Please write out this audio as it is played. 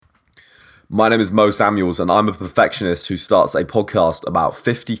My name is Mo Samuels, and I'm a perfectionist who starts a podcast about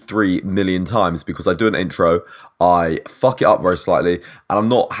 53 million times because I do an intro, I fuck it up very slightly, and I'm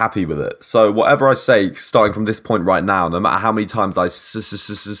not happy with it. So whatever I say, starting from this point right now, no matter how many times I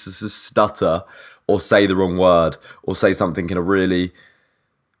stutter or say the wrong word or say something in a really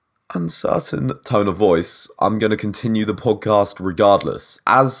uncertain tone of voice, I'm going to continue the podcast regardless.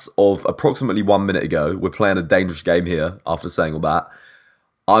 As of approximately 1 minute ago, we're playing a dangerous game here after saying all that.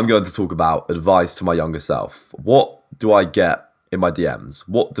 I'm going to talk about advice to my younger self. What do I get in my DMs?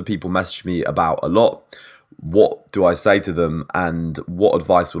 What do people message me about a lot? What do I say to them? And what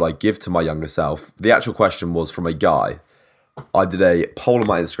advice would I give to my younger self? The actual question was from a guy. I did a poll on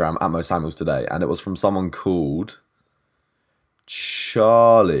my Instagram at Mo Samuels today, and it was from someone called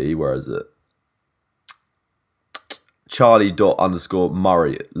Charlie. Where is it?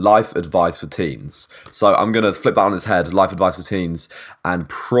 Charlie._Murray, life advice for teens. So I'm going to flip that on its head, life advice for teens, and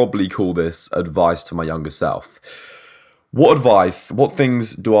probably call this advice to my younger self. What advice, what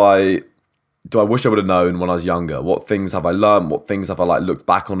things do I wish I would have known when I was younger? What things have I learned? What things have I looked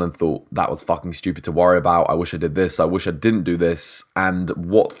back on and thought that was fucking stupid to worry about? I wish I did this. I wish I didn't do this. And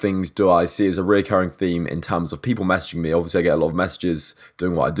what things do I see as a recurring theme in terms of people messaging me? Obviously, I get a lot of messages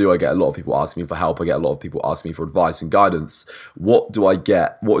doing what I do. I get a lot of people asking me for help. I get a lot of people asking me for advice and guidance. What do I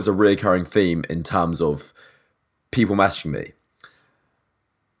get? What is a recurring theme in terms of people messaging me?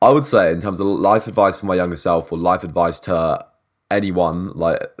 I would say in terms of life advice for my younger self or life advice to anyone,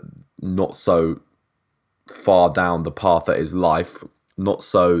 not so far down the path that is life, not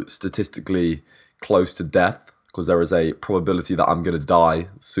so statistically close to death, because there is a probability that I'm going to die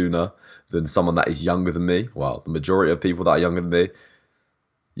sooner than someone that is younger than me. Well, the majority of people that are younger than me.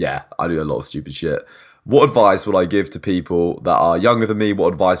 Yeah, I do a lot of stupid shit. What advice would I give to people that are younger than me?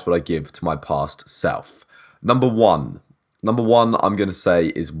 What advice would I give to my past self? Number one, I'm going to say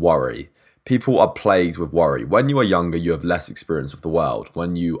is worry. People are plagued with worry. When you are younger, you have less experience of the world.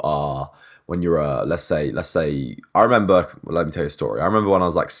 When you're let's say, I remember, let me tell you a story. I remember when I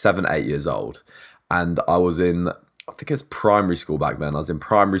was 7, 8 years old, and I was in, I think it was primary school back then. I was in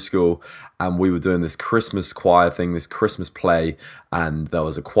primary school, and we were doing this Christmas choir thing, this Christmas play, and there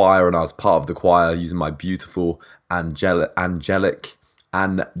was a choir, and I was part of the choir using my beautiful angelic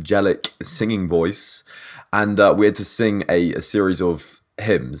singing voice, and we had to sing a series of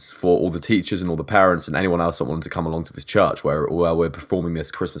hymns for all the teachers and all the parents and anyone else that wanted to come along to this church where we're performing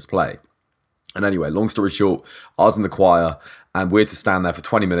this Christmas play. And anyway, long story short, I was in the choir and we had to stand there for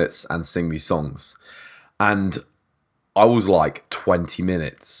 20 minutes and sing these songs. And I was 20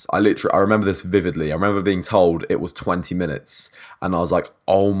 minutes. I remember this vividly. I remember being told it was 20 minutes. And I was like,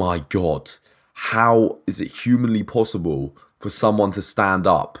 oh my God, how is it humanly possible for someone to stand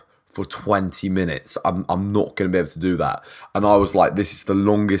up for 20 minutes? I'm not going to be able to do that. And I was like, this is the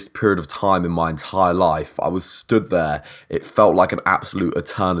longest period of time in my entire life. I was stood there. It felt like an absolute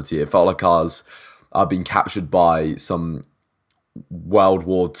eternity. It felt like I'd been captured by some World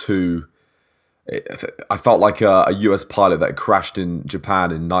War II. I felt like a US pilot that crashed in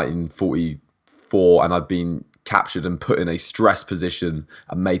Japan in 1944, and I'd been captured and put in a stress position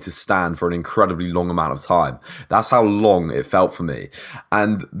and made to stand for an incredibly long amount of time. That's how long it felt for me.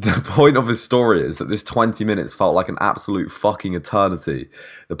 And the point of this story is that this 20 minutes felt like an absolute fucking eternity.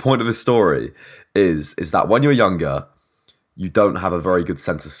 The point of this story is that when you're younger, you don't have a very good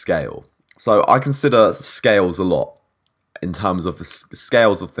sense of scale. So I consider scales a lot in terms of the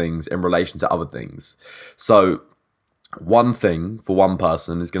scales of things in relation to other things. So one thing for one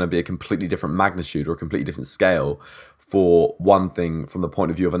person is going to be a completely different magnitude or a completely different scale for one thing from the point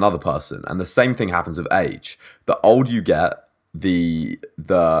of view of another person. And the same thing happens with age. The older you get, the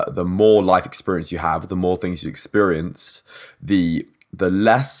more life experience you have, the more things you experienced, the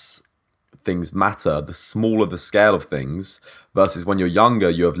less things matter, the smaller the scale of things, versus when you're younger,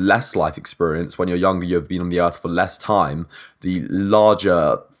 you have less life experience. When you're younger, you have been on the earth for less time, the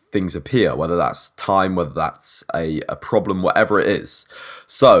larger things appear, whether that's time, whether that's a problem, whatever it is.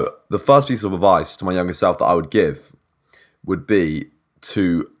 So the first piece of advice to my younger self that I would give would be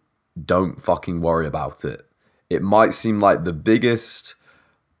to don't fucking worry about it. It might seem like the biggest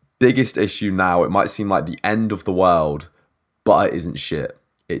issue now. It might seem like the end of the world, but it isn't shit.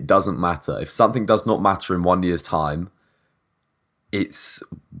 It doesn't matter. If something does not matter in 1 year's time, it's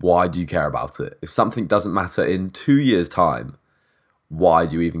why do you care about it? If something doesn't matter in 2 years' time, why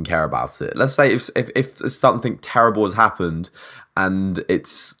do you even care about it? Let's say if something terrible has happened and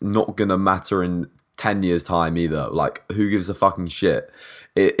it's not going to matter in 10 years time either. Like, who gives a fucking shit?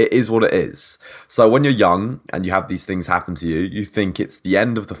 It is what it is. So when you're young and you have these things happen to you, you think it's the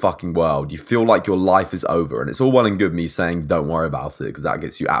end of the fucking world. You feel like your life is over. And it's all well and good me saying, don't worry about it, because that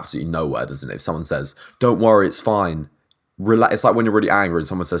gets you absolutely nowhere, doesn't it? If someone says, don't worry, it's fine. Relax. It's like when you're really angry and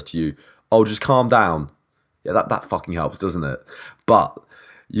someone says to you, oh, just calm down. Yeah, that fucking helps, doesn't it? But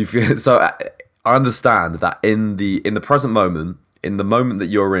you feel so. I understand that in the present moment, in the moment that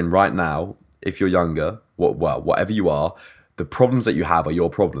you're in right now, if you're younger, whatever you are, the problems that you have are your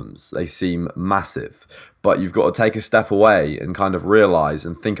problems. They seem massive, but you've got to take a step away and kind of realize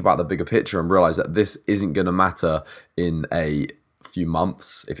and think about the bigger picture and realize that this isn't going to matter in a few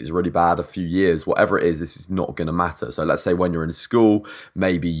months. If it's really bad, a few years, whatever it is, this is not going to matter. So let's say when you're in school,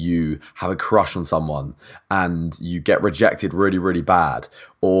 maybe you have a crush on someone and you get rejected really, really bad.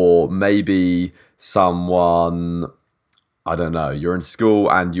 Or maybe someone, I don't know, you're in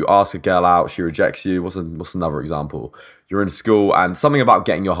school and you ask a girl out, she rejects you. What's another example? You're in school and something about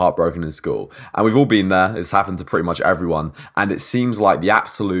getting your heart broken in school. And we've all been there. It's happened to pretty much everyone. And it seems like the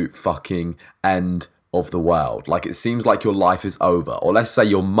absolute fucking end of the world. Like, it seems like your life is over. Or let's say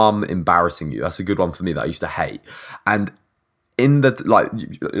your mum embarrassing you. That's a good one for me that I used to hate. And in the, like,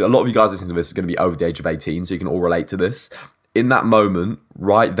 a lot of you guys listening to this is going to be over the age of 18, so you can all relate to this. In that moment,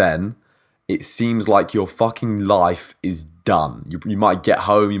 right then, it seems like your fucking life is done. You might get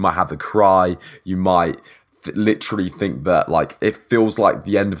home, you might have a cry, you might literally think that, like, it feels like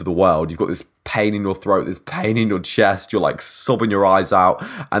the end of the world. You've got this pain in your throat, this pain in your chest, you're like sobbing your eyes out,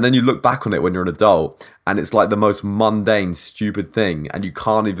 and then you look back on it when you're an adult and it's like the most mundane, stupid thing, and you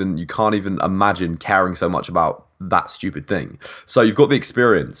can't even imagine caring so much about that stupid thing. So you've got the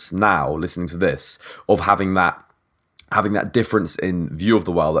experience now, listening to this, of having that difference in view of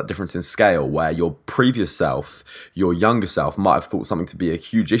the world, that difference in scale, where your previous self, your younger self, might have thought something to be a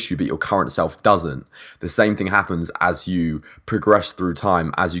huge issue, but your current self doesn't. The same thing happens as you progress through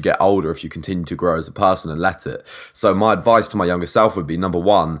time, as you get older, if you continue to grow as a person and let it. So my advice to my younger self would be, number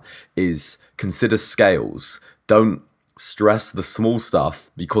one, is consider scales. Don't stress the small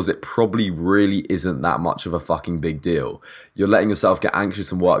stuff, because it probably really isn't that much of a fucking big deal. You're letting yourself get anxious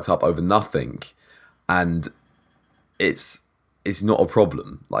and worked up over nothing, and it's not a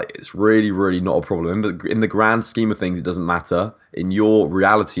problem. Like, it's really, really not a problem. In the grand scheme of things, it doesn't matter. In your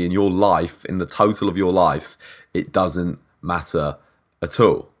reality, in your life, in the total of your life, it doesn't matter at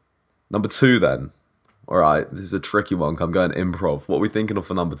all. Number two then. All right, this is a tricky one. I'm going improv. What are we thinking of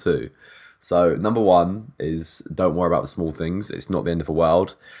for number two? So number one is, don't worry about the small things. It's not the end of the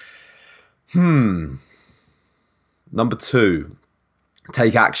world. Number two,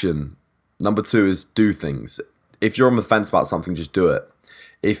 take action. Number two is do things. If you're on the fence about something, just do it.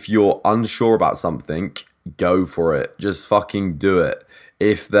 If you're unsure about something, go for it. Just fucking do it.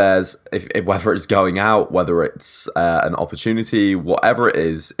 If whether it's going out, whether it's an opportunity, whatever it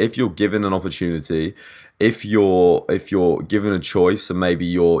is, if you're given an opportunity, if you're given a choice and maybe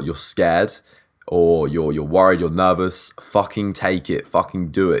you're scared or you're worried, you're nervous, fucking take it, fucking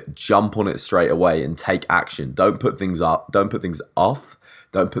do it. Jump on it straight away and take action. Don't put things up, don't put things off,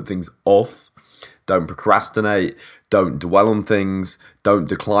 don't put things off. Don't procrastinate, don't dwell on things, don't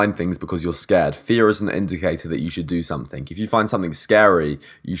decline things because you're scared. Fear is an indicator that you should do something. If you find something scary,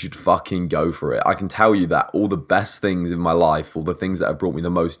 you should fucking go for it. I can tell you that all the best things in my life, all the things that have brought me the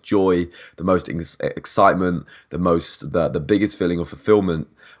most joy, the most excitement, the biggest feeling of fulfillment,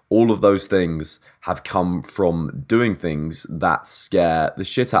 all of those things have come from doing things that scare the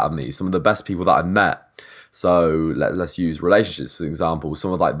shit out of me. Some of the best people that I've met. So let's use relationships for example.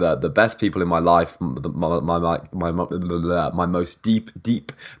 Some of like the best people in my life, my most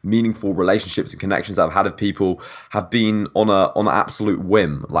deep, meaningful relationships and connections that I've had with people have been on an absolute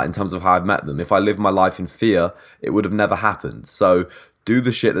whim. Like, in terms of how I've met them. If I lived my life in fear, it would have never happened. So do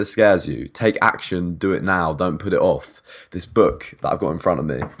the shit that scares you. Take action. Do it now. Don't put it off. This book that I've got in front of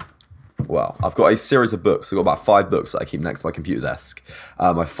me. Well, I've got a series of books. I've got about 5 books that I keep next to my computer desk.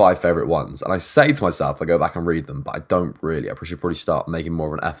 My 5 favourite ones. And I say to myself, I go back and read them, but I don't really. I should probably start making more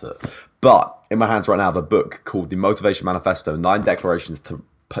of an effort. But in my hands right now, the book called The Motivation Manifesto, 9 Declarations to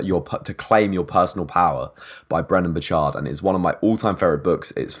Claim Your Personal Power by Brendon Burchard. And it's one of my all-time favourite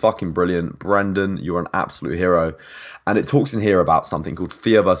books. It's fucking brilliant. Brendon, you're an absolute hero. And it talks in here about something called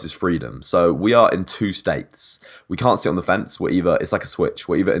fear versus freedom. So we are in 2 states. We can't sit on the fence. It's like a switch.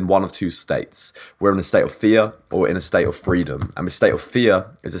 We're either in one of 2 states. We're in a state of fear or in a state of freedom. And the state of fear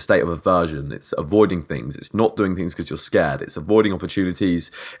is a state of aversion. It's avoiding things. It's not doing things because you're scared. It's avoiding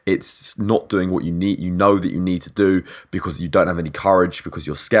opportunities. It's not doing what you need. You know that you need to do because you don't have any courage, because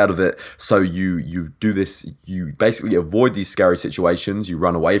you're scared of it. So you do this, you basically avoid these scary situations, you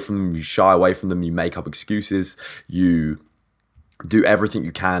run away from them, you shy away from them, you make up excuses, you do everything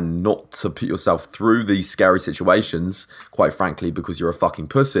you can not to put yourself through these scary situations, quite frankly, because you're a fucking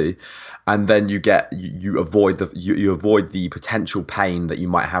pussy. And then you avoid the potential pain that you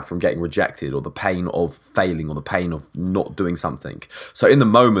might have from getting rejected, or the pain of failing, or the pain of not doing something. So in the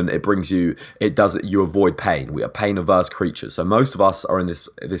moment, you avoid pain. We are pain averse creatures. So most of us are in this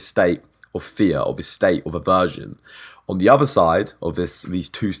state of fear, or this state of aversion. On the other side of these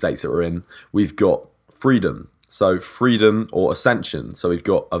two states that we're in, we've got freedom. So freedom or ascension. So we've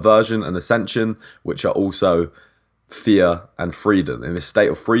got aversion and ascension, which are also fear and freedom. In this state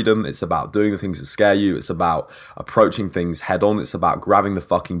of freedom, it's about doing the things that scare you. It's about approaching things head on. It's about grabbing the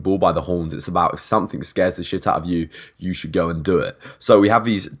fucking bull by the horns. It's about, if something scares the shit out of you, you should go and do it. So we have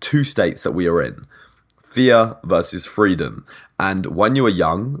these two states that we are in. Fear versus freedom. And when you are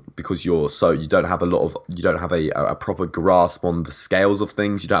young, because you don't have a proper grasp on the scales of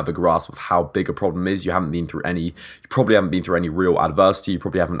things, you don't have a grasp of how big a problem is, you probably haven't been through any real adversity, you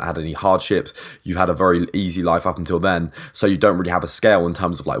probably haven't had any hardships, you've had a very easy life up until then, so you don't really have a scale in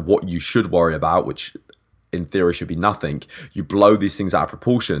terms of like what you should worry about, which in theory should be nothing. You blow these things out of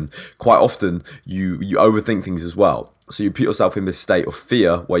proportion. Quite often you overthink things as well. So you put yourself in this state of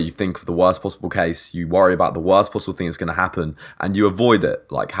fear where you think of the worst possible case, you worry about the worst possible thing that's going to happen, and you avoid it.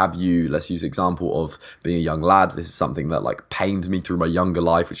 Like, let's use the example of being a young lad. This is something that like pained me through my younger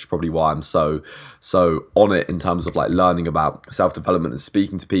life, which is probably why I'm so on it in terms of like learning about self-development and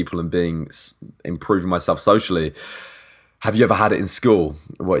speaking to people and improving myself socially. Have you ever had it in school?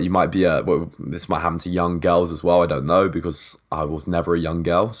 This might happen to young girls as well. I don't know, because I was never a young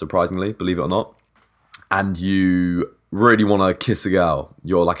girl, surprisingly, believe it or not. And you really want to kiss a girl.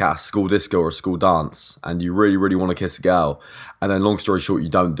 You're like at a school disco or a school dance, and you really, really want to kiss a girl. And then long story short, you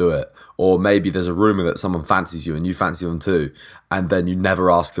don't do it. Or maybe there's a rumor that someone fancies you and you fancy them too. And then you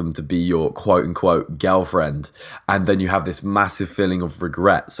never ask them to be your quote unquote girlfriend. And then you have this massive feeling of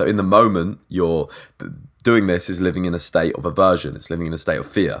regret. So in the moment, doing this is living in a state of aversion. It's living in a state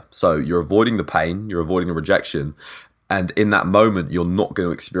of fear. So you're avoiding the pain, you're avoiding the rejection. And in that moment, you're not going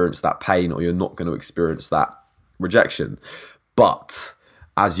to experience that pain, or you're not going to experience that rejection. But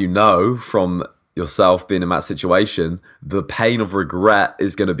as you know from yourself being in that situation, the pain of regret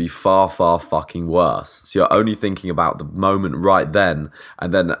is going to be far, far fucking worse. So you're only thinking about the moment right then.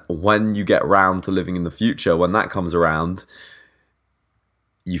 And then when you get round to living in the future, when that comes around,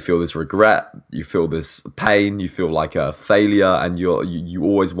 you feel this regret, you feel this pain, you feel like a failure, and you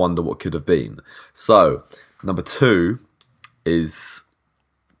always wonder what could have been. So number 2 is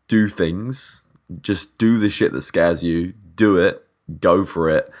do things. Just do the shit that scares you. Do it. Go for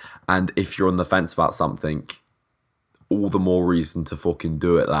it. And if you're on the fence about something, all the more reason to fucking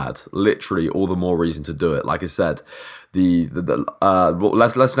do it, lad. Literally, all the more reason to do it. Like I said,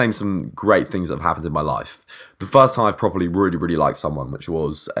 let's name some great things that have happened in my life. The first time I've properly really, really liked someone, which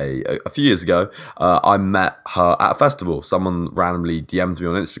was a few years ago, I met her at a festival. Someone randomly DM'd me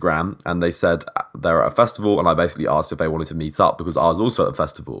on Instagram, and they said they're at a festival, and I basically asked if they wanted to meet up because I was also at a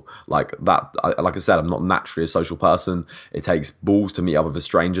festival. Like I said, I'm not naturally a social person. It takes balls to meet up with a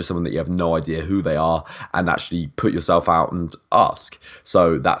stranger, someone that you have no idea who they are, and actually put yourself out and ask.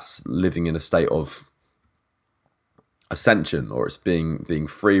 So that's living in a state of ascension, or it's being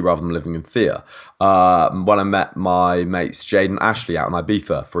free rather than living in fear. When I met my mates Jade and Ashley out in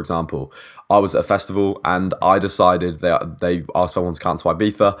Ibiza, for example, I was at a festival and I decided they asked if I wanted to come to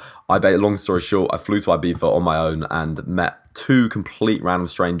Ibiza. Long story short, I flew to Ibiza on my own and met 2 complete random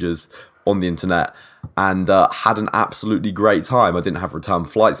strangers on the internet, and had an absolutely great time. I didn't have return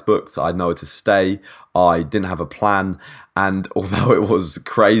flights booked. I had nowhere to stay. I didn't have a plan. And although it was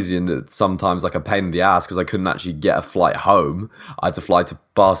crazy and sometimes like a pain in the ass because I couldn't actually get a flight home, I had to fly to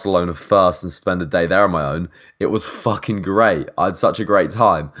Barcelona first and spend a day there on my own. It was fucking great. I had such a great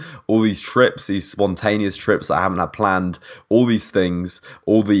time. All these trips, these spontaneous trips that I haven't had planned, all these things,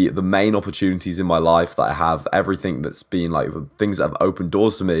 all the main opportunities in my life that I have, everything that's been like things that have opened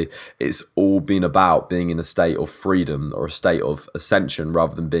doors to me, it's all been about being in a state of freedom or a state of ascension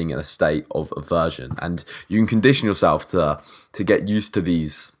rather than being in a state of aversion. And you can condition yourself to get used to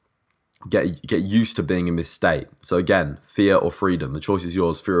these, get used to being in this state. So again, fear or freedom. The choice is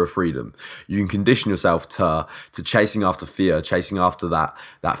yours, fear or freedom. You can condition yourself to chasing after fear, chasing after that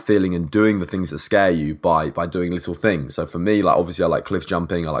feeling, and doing the things that scare you by doing little things. So for me, like obviously I like cliff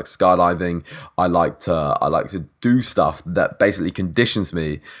jumping, I like skydiving, I like to do stuff that basically conditions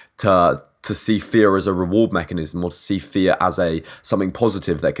me to see fear as a reward mechanism, or to see fear as something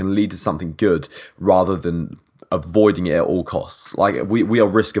positive that can lead to something good, rather than avoiding it at all costs. Like we are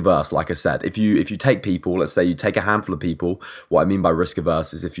risk averse. Like I said, if you take people, let's say you take a handful of people, what I mean by risk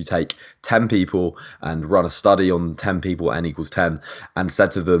averse is if you take 10 people and run a study on 10 people, n equals 10, and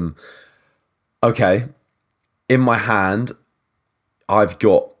said to them, okay, in my hand, I've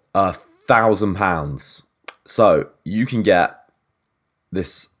got £1,000. So you can get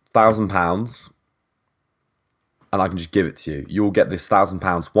this £1,000 and I can just give it to you. You will get this £1,000,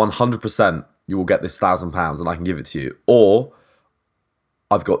 100%. You will get this £1,000 and I can give it to you. Or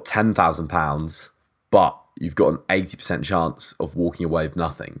I've got £10,000, but you've got an 80% chance of walking away with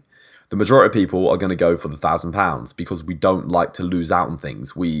nothing. The majority of people are going to go for the £1,000 because we don't like to lose out on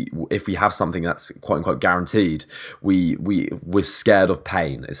things. If we have something that's quote unquote guaranteed, we're scared of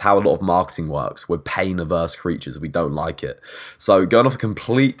pain. It's how a lot of marketing works. We're pain averse creatures. We don't like it. So going off a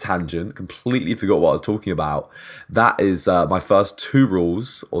complete tangent, completely forgot what I was talking about. That is my first 2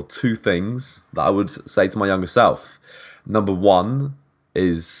 rules or 2 things that I would say to my younger self. Number 1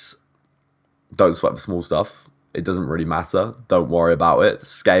 is don't sweat the small stuff. It doesn't really matter. Don't worry about it.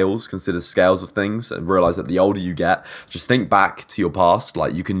 Consider scales of things and realize that the older you get, just think back to your past.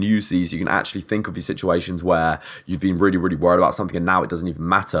 Like you can use these, you can actually think of these situations where you've been really, really worried about something and now it doesn't even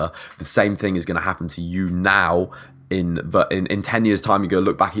matter. The same thing is going to happen to you now. In 10 years time, you're going to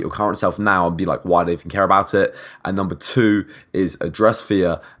look back at your current self now and be like, why do I even care about it? And number 2 is address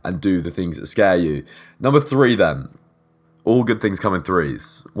fear and do the things that scare you. Number 3 then, all good things come in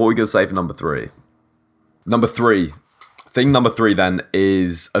threes. What are we going to say for number 3? Number 3 then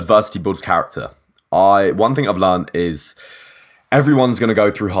is adversity builds character. One thing I've learned is everyone's going to go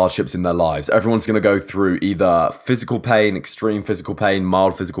through hardships in their lives. Everyone's going to go through either physical pain, extreme physical pain,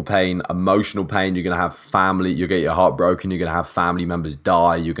 mild physical pain, emotional pain. You're going to have family, you'll get your heart broken. You're going to have family members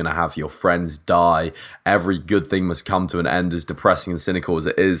die. You're going to have your friends die. Every good thing must come to an end, as depressing and cynical as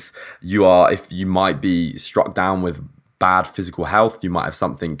it is. If you might be struck down with bad physical health, you might have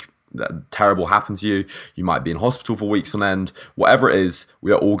something that terrible happen to you. You might be in hospital for weeks on end. Whatever it is,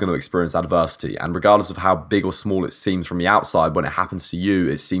 we are all going to experience adversity. And regardless of how big or small it seems from the outside, when it happens to you,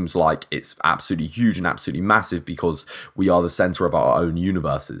 it seems like it's absolutely huge and absolutely massive because we are the center of our own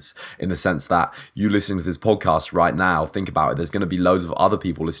universes. In the sense that you listening to this podcast right now, think about it, there's going to be loads of other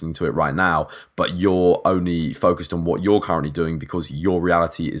people listening to it right now, but you're only focused on what you're currently doing because your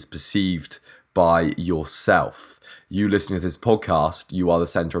reality is perceived by yourself. You listening to this podcast, you are the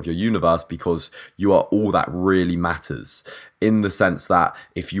center of your universe because you are all that really matters. In the sense that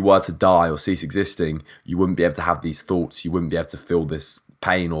if you were to die or cease existing, you wouldn't be able to have these thoughts. You wouldn't be able to feel this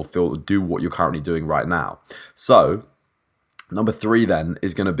pain or do what you're currently doing right now. So number 3 then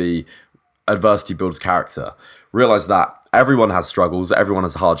is going to be adversity builds character. Realize that everyone has struggles, everyone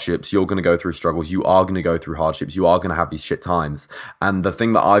has hardships. You're going to go through struggles, you are going to go through hardships, you are going to have these shit times. And the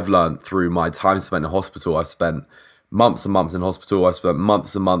thing that I've learned through my time spent in hospital, I spent months and months in hospital, I spent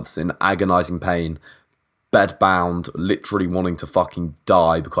months and months in agonizing pain, bedbound, literally wanting to fucking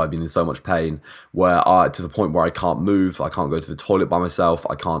die because I've been in so much pain, to the point where I can't move, I can't go to the toilet by myself,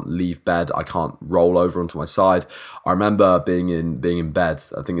 I can't leave bed, I can't roll over onto my side. I remember being in bed,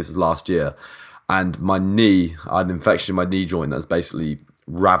 I think this is last year, and my knee, I had an infection in my knee joint that was basically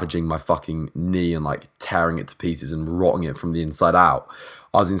ravaging my fucking knee and like tearing it to pieces and rotting it from the inside out.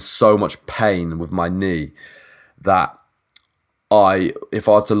 I was in so much pain with my knee that if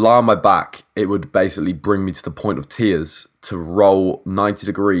I was to lie on my back, it would basically bring me to the point of tears to roll 90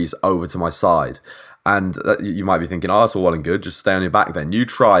 degrees over to my side. And you might be thinking, oh, that's all well and good, just stay on your back then. You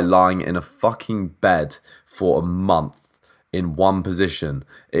try lying in a fucking bed for a month in one position.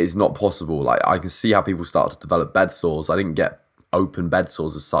 It is not possible. Like, I can see how people start to develop bed sores. I didn't get open bed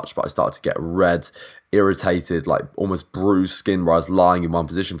sores as such, but I started to get red, irritated, like almost bruised skin where I was lying in one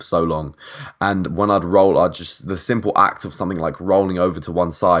position for so long. And when I'd roll, the simple act of something like rolling over to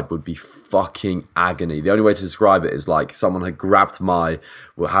one side would be fucking agony. The only way to describe it is like someone had grabbed I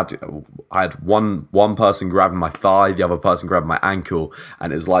had one person grabbing my thigh, the other person grabbing my ankle,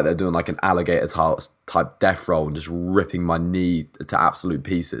 and it was like they're doing like an alligator type death roll and just ripping my knee to absolute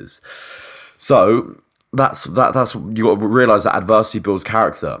pieces. So that's you got to realize that adversity builds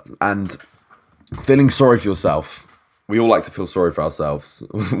character. And feeling sorry for yourself, we all like to feel sorry for ourselves.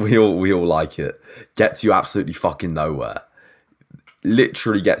 we all like it. Gets you absolutely fucking nowhere.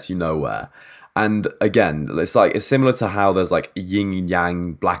 Literally gets you nowhere. And again, it's similar to how there's like yin and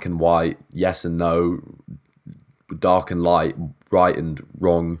yang, black and white, yes and no, dark and light, right and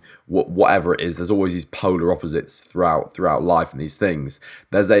wrong, whatever it is. There's always these polar opposites throughout life and these things.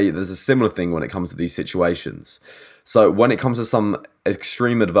 There's a similar thing when it comes to these situations. So when it comes to some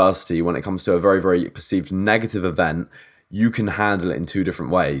extreme adversity, when it comes to a very, very perceived negative event, you can handle it in two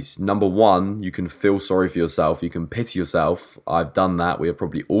different ways. Number one, you can feel sorry for yourself. You can pity yourself. I've done that. We have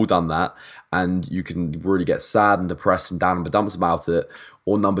probably all done that. And you can really get sad and depressed and down in the dumps about it.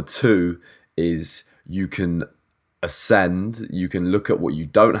 Or number two is you can ascend, you can look at what you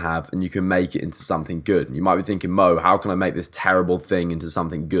don't have and you can make it into something good. And you might be thinking, Mo, how can I make this terrible thing into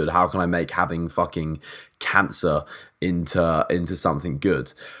something good? How can I make having fucking cancer into something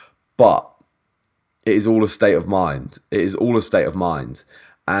good? But it is all a state of mind. It is all a state of mind.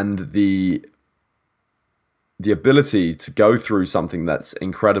 And the ability to go through something that's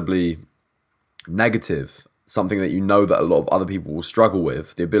incredibly negative, something that you know that a lot of other people will struggle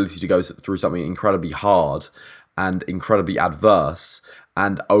with, the ability to go through something incredibly hard and incredibly adverse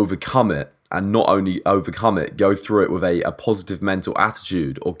and overcome it, and not only overcome it, go through it with a positive mental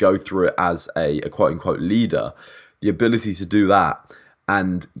attitude, or go through it as a quote unquote leader, the ability to do that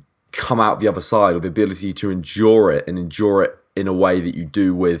and come out the other side, or the ability to endure it and endure it in a way that you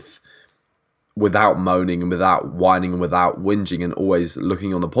do without moaning and without whining and without whinging, and always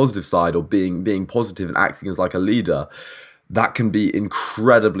looking on the positive side, or being positive and acting as like a leader, that can be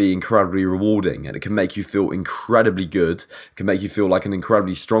incredibly rewarding, and it can make you feel incredibly good. It can make you feel like an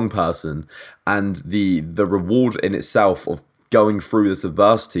incredibly strong person, and the reward in itself of going through this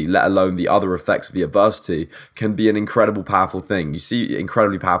adversity, let alone the other effects of the adversity, can be an incredible, powerful thing. You see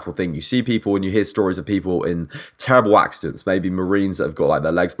incredibly powerful thing. You see people, and you hear stories of people in terrible accidents, maybe Marines that have got like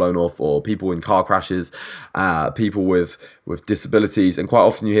their legs blown off, or people in car crashes, people with disabilities, and quite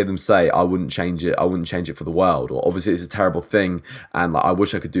often you hear them say, I wouldn't change it for the world, or obviously it's a terrible thing, and like, I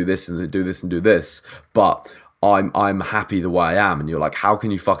wish I could do this and do this and do this, but I'm happy the way I am. And you're like, how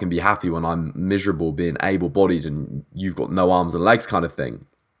can you fucking be happy when I'm miserable being able-bodied and you've got no arms and legs, kind of thing?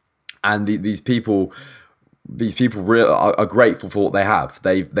 And these people really are grateful for what they have.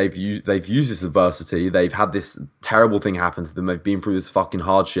 They've used this adversity. They've had this terrible thing happen to them. They've been through this fucking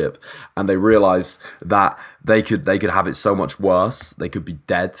hardship, and they realize that they could have it so much worse. They could be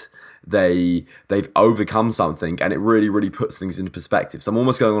dead. They've overcome something, and it really puts things into perspective. So I'm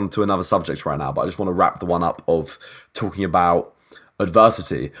almost going on to another subject right now, but I just want to wrap the one up of talking about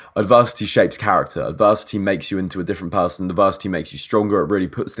adversity. Adversity shapes character. Adversity makes you into a different person. Adversity makes you stronger. It really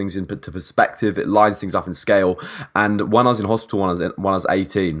puts things into perspective. It lines things up in scale. And when I was in hospital when I was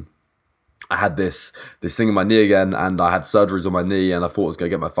 18, I had this thing in my knee again, and I had surgeries on my knee, and I thought I was going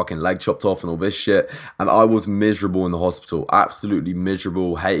to get my fucking leg chopped off and all this shit. And I was miserable in the hospital, absolutely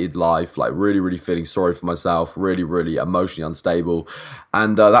miserable, hated life, like really feeling sorry for myself, really emotionally unstable.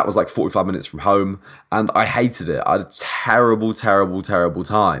 And that was like 45 minutes from home, and I hated it. I had a terrible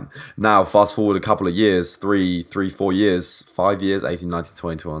time. Now, fast forward a couple of years, 4 years, 5 years, 18, 19,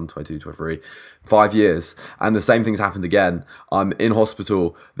 20, 21, 22, 23, 5 years, and the same thing's happened again. I'm in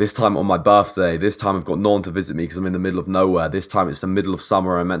hospital, this time on my birthday. This time I've got no one to visit me because I'm in the middle of nowhere. This time it's the middle of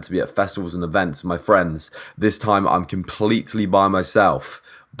summer. I'm meant to be at festivals and events with my friends. This time I'm completely by myself,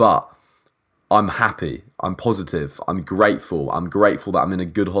 but I'm happy, I'm positive, I'm grateful that I'm in a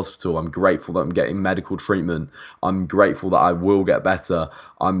good hospital. I'm grateful that I'm getting medical treatment. I'm grateful that I will get better.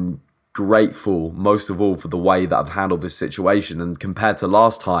 I'm grateful most of all for the way that I've handled this situation, and compared to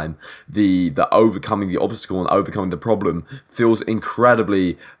last time, the overcoming the obstacle and overcoming the problem feels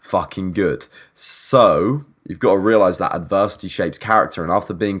incredibly fucking good. So you've got to realize that adversity shapes character, and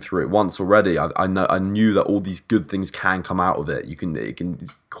after being through it once already, I knew that all these good things can come out of it. It can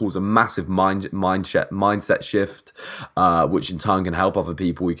cause a massive mindset shift, which in turn can help other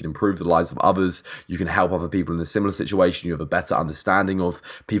people. You can improve the lives of others. You can help other people in a similar situation. You have a better understanding of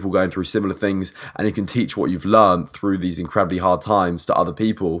people going through similar things, and you can teach what you've learned through these incredibly hard times to other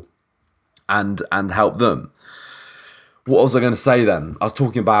people and help them. What was I going to say then? I was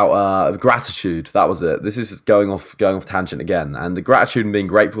talking about gratitude. That was it. This is going off tangent again. And the gratitude and being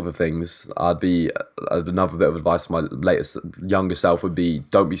grateful for things, another bit of advice for my younger self would be,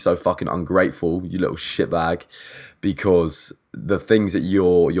 don't be so fucking ungrateful, you little shitbag, because the things that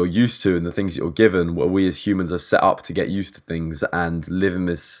you're used to and the things that you're given, where we as humans are set up to get used to things and live in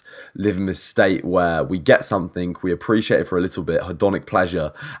this state where we get something, we appreciate it for a little bit, hedonic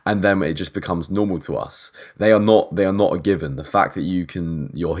pleasure, and then it just becomes normal to us. They are not a given. The fact that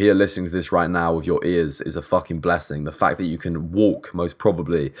you're here listening to this right now with your ears is a fucking blessing. The fact that you can walk, most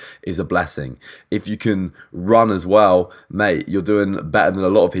probably, is a blessing. If you can run as well, mate, you're doing better than a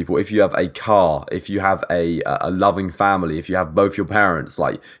lot of people. If you have a car, if you have a loved loving family, if you have both your parents,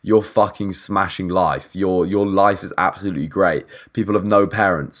 like, you're fucking smashing life. Your life is absolutely great. People have no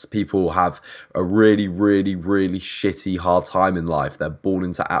parents. People have a really, really, really shitty, hard time in life. They're born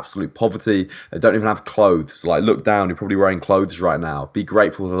into absolute poverty. They don't even have clothes. Like, look down, you're probably wearing clothes right now. Be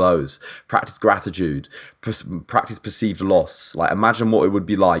grateful for those. Practice gratitude. Practice perceived loss. Like, imagine what it would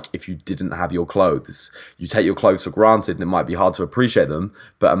be like if you didn't have your clothes. You take your clothes for granted and it might be hard to appreciate them,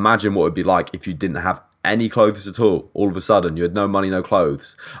 but imagine what it would be like if you didn't have any clothes at all of a sudden. You had no money, no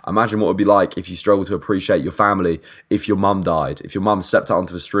clothes. Imagine what it would be like if you struggled to appreciate your family, if your mum died, if your mum stepped out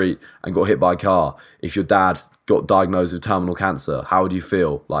onto the street and got hit by a car, if your dad got diagnosed with terminal cancer. How would you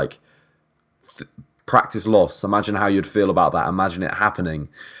feel? Like, practice loss. Imagine how you'd feel about that. Imagine it happening.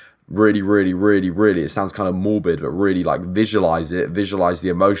 Really, really, really, really, it sounds kind of morbid, but really, like, visualize it, visualize the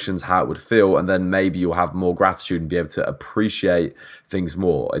emotions, how it would feel, and then maybe you'll have more gratitude and be able to appreciate things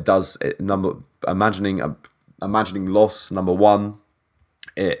more. It does, imagining loss, number one,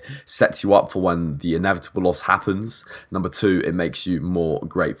 it sets you up for when the inevitable loss happens. Number two, it makes you more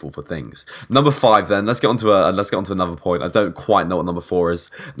grateful for things. Number five, then let's get onto another point. I don't quite know what number four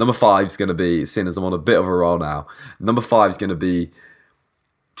is. Number five is going to be, seeing as I'm on a bit of a roll now, number five is going to be,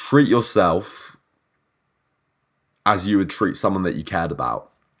 treat yourself as you would treat someone that you cared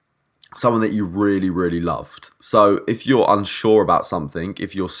about, someone that you really, really loved. So if you're unsure about something,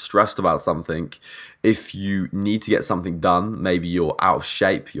 if you're stressed about something, if you need to get something done, maybe you're out of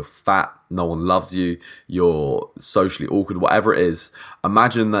shape, you're fat, no one loves you, you're socially awkward, whatever it is,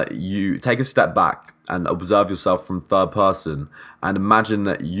 imagine that you take a step back and observe yourself from third person, and imagine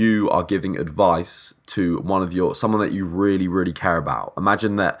that you are giving advice to someone that you really, really care about.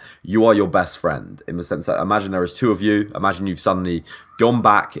 Imagine that you are your best friend, in the sense that, imagine there is two of you. Imagine you've suddenly gone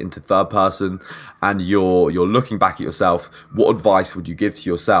back into third person and you're looking back at yourself. What advice would you give to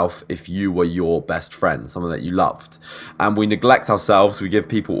yourself if you were your best friend, someone that you loved? And we neglect ourselves. We give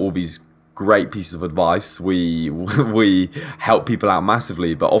people all these great pieces of advice. We help people out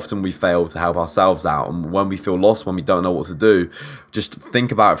massively, but often we fail to help ourselves out. And when we feel lost, when we don't know what to do, just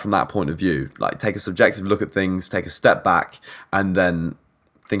think about it from that point of view. Like, take a subjective look at things, take a step back, and then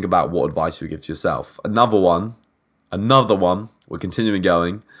think about what advice you give to yourself. Another one, we're continuing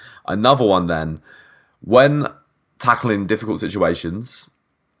going. Another one then, when tackling difficult situations,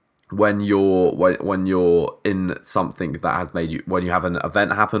 when you're in something that has made you, when you have an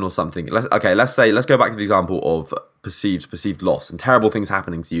event happen or something. Let's go back to the example of perceived loss and terrible things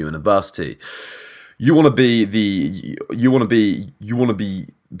happening to you and adversity. You want to be the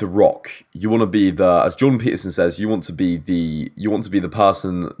rock. You want to be the, as Jordan Peterson says, you want to be the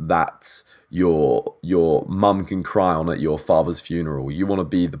person that your mum can cry on at your father's funeral. You want to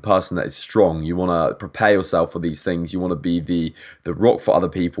be the person that is strong. You want to prepare yourself for these things. You want to be the rock for other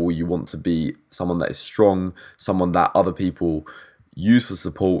people. You want to be someone that is strong, someone that other people use for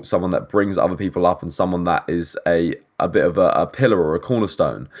support, someone that brings other people up, and someone that is a bit of a pillar or a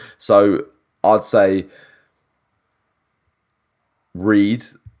cornerstone. So I'd say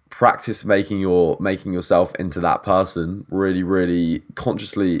practice making yourself into that person. Really, really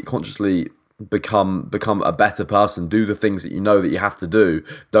consciously become a better person. Do the things that you know that you have to do.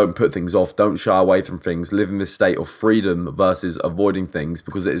 Don't put things off. Don't shy away from things. Live in this state of freedom versus avoiding things,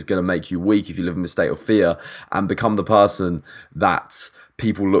 because it is going to make you weak if you live in this state of fear, and become the person that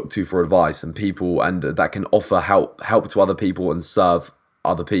people look to for advice, and that can offer help to other people and serve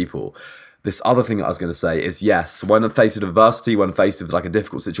other people. This other thing that I was going to say is, yes, when faced with adversity, when faced with like a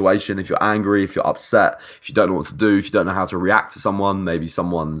difficult situation, if you're angry, if you're upset, if you don't know what to do, if you don't know how to react to someone, maybe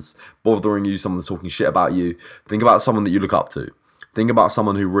someone's bothering you, someone's talking shit about you, think about someone that you look up to. Think about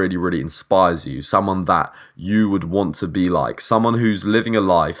someone who really, really inspires you, someone that you would want to be like, someone who's living a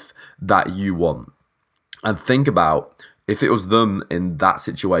life that you want. And think about, if it was them in that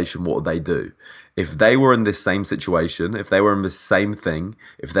situation, what would they do? If they were in this same situation, if they were in the same thing,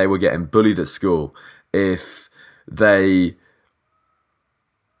 if they were getting bullied at school, if they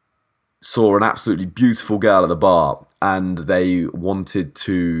saw an absolutely beautiful girl at the bar and they wanted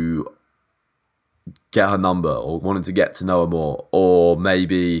to get her number or wanted to get to know her more, or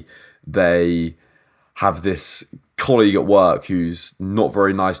maybe they have this colleague at work who's not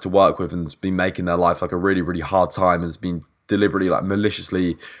very nice to work with and's been making their life like a really, really hard time and has been deliberately, like,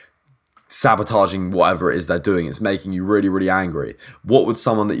 maliciously sabotaging whatever it is they're doing. It's making you really, really angry. What would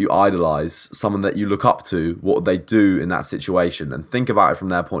someone that you idolize, someone that you look up to, what would they do in that situation? And think about it from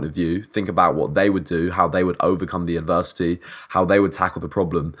their point of view. Think about what they would do, how they would overcome the adversity, how they would tackle the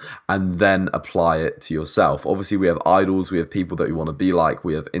problem, and then apply it to yourself. Obviously, we have idols, we have people that we want to be like,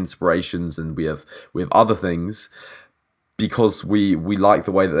 we have inspirations, and we have other things. because we like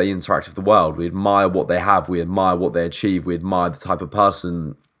the way that they interact with the world. We admire what they have. We admire what they achieve. We admire the type of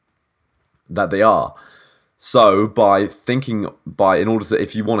person that they are. So in order to,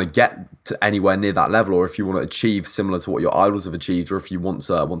 if you want to get to anywhere near that level, or if you want to achieve similar to what your idols have achieved, or if you want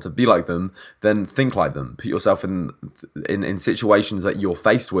to be like them, then think like them. Put yourself in situations that you're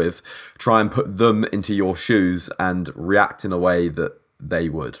faced with. Try and put them into your shoes and react in a way that they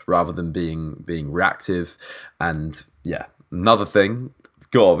would, rather than being reactive. And yeah, another thing,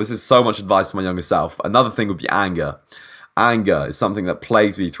 God, this is so much advice to my younger self. Another thing would be anger. Anger is something that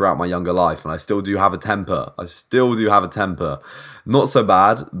plagued me throughout my younger life, and I still do have a temper. Not so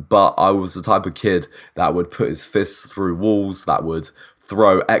bad, but I was the type of kid that would put his fists through walls, that would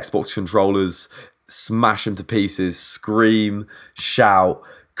throw Xbox controllers, smash them to pieces, scream, shout,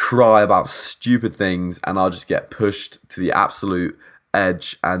 cry about stupid things, and I'll just get pushed to the absolute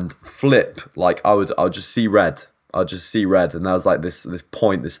edge and flip. Like I'll just see red. And there was like this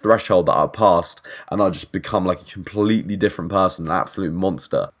point, this threshold that I passed, and I just become like a completely different person, an absolute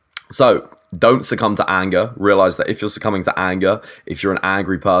monster. So don't succumb to anger. Realize that if you're succumbing to anger, if you're an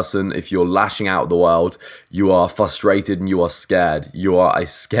angry person, if you're lashing out at the world, you are frustrated and you are scared. You are a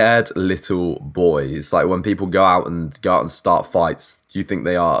scared little boy. It's like when people go out and start fights, do you think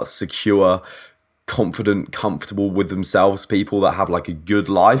they are secure, confident, comfortable with themselves, people that have like a good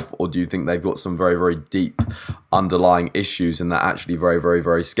life, or do you think they've got some very, very deep underlying issues and they're actually very, very,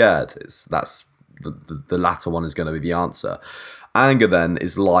 very scared? That's the latter one is going to be the answer. Anger then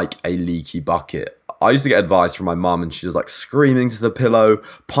is like a leaky bucket. I used to get advice from my mum, and she was like screaming to the pillow,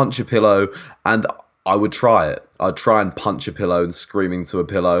 punch a pillow, and I would try it. I'd try and punch a pillow and screaming to a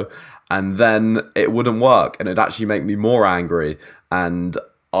pillow, and then it wouldn't work, and it'd actually make me more angry, and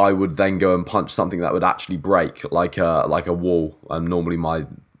I would then go and punch something that would actually break, like a wall, and normally my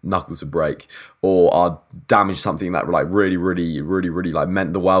knuckles would break, or I'd damage something that like really, really, really, really like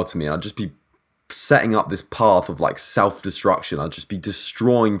meant the world to me, and I'd just be setting up this path of like self-destruction. I'd just be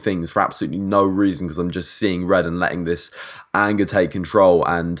destroying things for absolutely no reason, because I'm just seeing red and letting this anger take control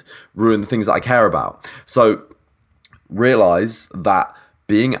and ruin the things that I care about. So realize that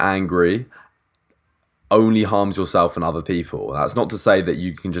being angry only harms yourself and other people. That's not to say that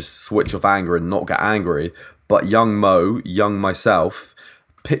you can just switch off anger and not get angry, but young myself,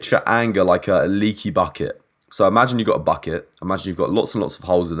 picture anger like a leaky bucket. So imagine you've got a bucket, imagine you've got lots and lots of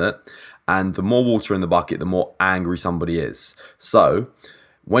holes in it, and the more water in the bucket, the more angry somebody is. So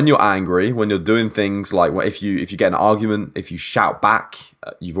when you're angry, when you're doing things like if you get an argument, if you shout back,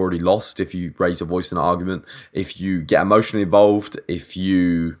 you've already lost. If you raise your voice in an argument, if you get emotionally involved, if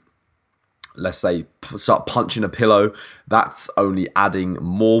you, let's say, start punching a pillow, that's only adding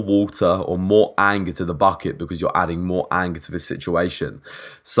more water or more anger to the bucket, because you're adding more anger to this situation.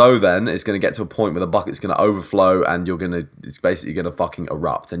 So then it's going to get to a point where the bucket's going to overflow, and it's basically going to fucking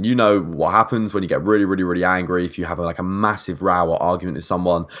erupt. And you know what happens when you get really, really, really angry. If you have like a massive row or argument with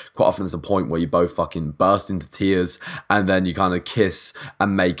someone, quite often there's a point where you both fucking burst into tears, and then you kind of kiss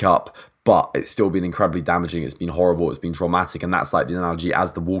and make up. But it's still been incredibly damaging. It's been horrible. It's been traumatic. And that's like the analogy,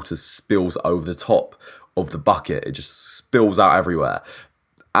 as the water spills over the top of the bucket, it just spills out everywhere.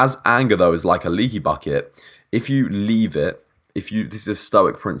 As anger, though, is like a leaky bucket, if you leave it, this is a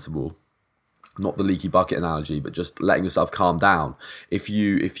Stoic principle, not the leaky bucket analogy, but just letting yourself calm down. If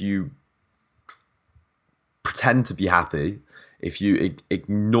you pretend to be happy, if you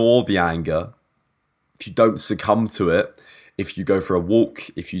ignore the anger, if you don't succumb to it, if you go for a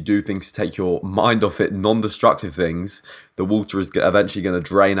walk, if you do things to take your mind off it, non-destructive things, the water is eventually going to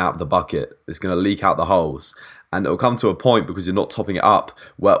drain out the bucket. It's going to leak out the holes. And it'll come to a point, because you're not topping it up,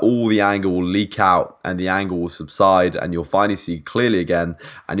 where all the anger will leak out and the anger will subside, and you'll finally see clearly again,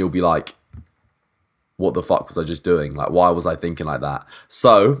 and you'll be like, what the fuck was I just doing? Like, why was I thinking like that?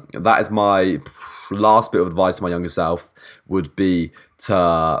 So that is my last bit of advice to my younger self, would be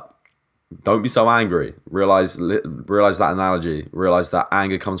to don't be so angry. Realize that analogy. Realize that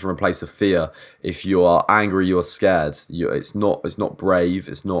anger comes from a place of fear. If you are angry, you are scared. It's not brave.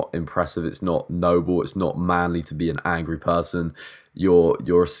 It's not impressive. It's not noble. It's not manly to be an angry person.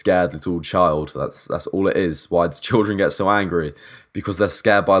 You're a scared little child. That's all it is. Why do children get so angry? Because they're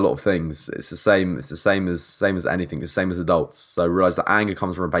scared by a lot of things. It's the same as anything. It's the same as adults. So realize that anger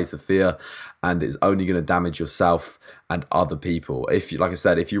comes from a place of fear, and it's only going to damage yourself and other people. If you, like I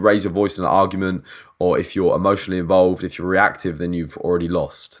said, if you raise your voice in an argument, or if you're emotionally involved, if you're reactive, then you've already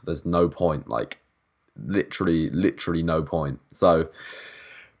lost. There's no point. Like literally no point. So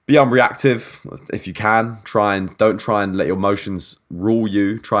Be unreactive if you can. Don't try and let your emotions rule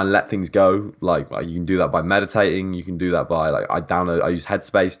you. Try and let things go. Like you can do that by meditating. You can do that by I use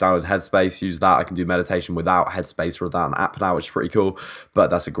Headspace, download Headspace, use that. I can do meditation without Headspace or without an app now, which is pretty cool. But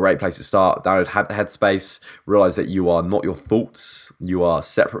that's a great place to start. Download Headspace. Realize that you are not your thoughts. You are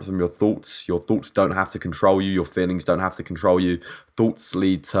separate from your thoughts. Your thoughts don't have to control you. Your feelings don't have to control you. Thoughts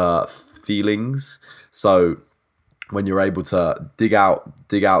lead to feelings. So when you're able to dig out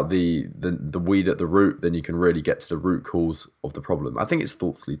the weed at the root, then you can really get to the root cause of the problem. I think it's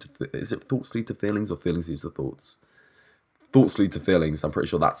thoughts lead to is it thoughts lead to feelings or feelings lead to thoughts? Thoughts lead to feelings. I'm pretty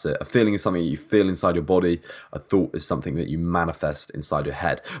sure that's it. A feeling is something that you feel inside your body. A thought is something that you manifest inside your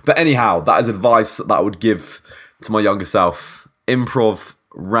head. But anyhow, that is advice that I would give to my younger self. Improv,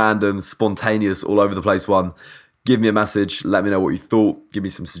 random, spontaneous, all over the place one. Give me a message, let me know what you thought, give me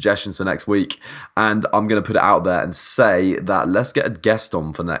some suggestions for next week, and I'm going to put it out there and say that let's get a guest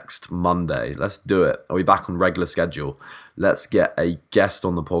on for next Monday. Let's do it. Are we back on regular schedule? Let's get a guest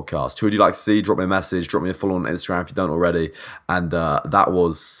on the podcast. Who would you like to see? Drop me a message, drop me a follow on Instagram if you don't already. And that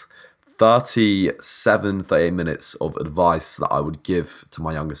was 38 minutes of advice that I would give to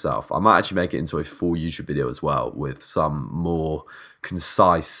my younger self. I might actually make it into a full YouTube video as well with some more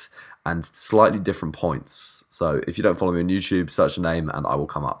concise and slightly different points. So if you don't follow me on YouTube, search the name and I will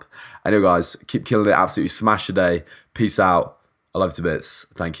come up. Anyway, guys, keep killing it. Absolutely smash your day. Peace out. I love you to bits.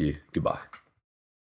 Thank you. Goodbye.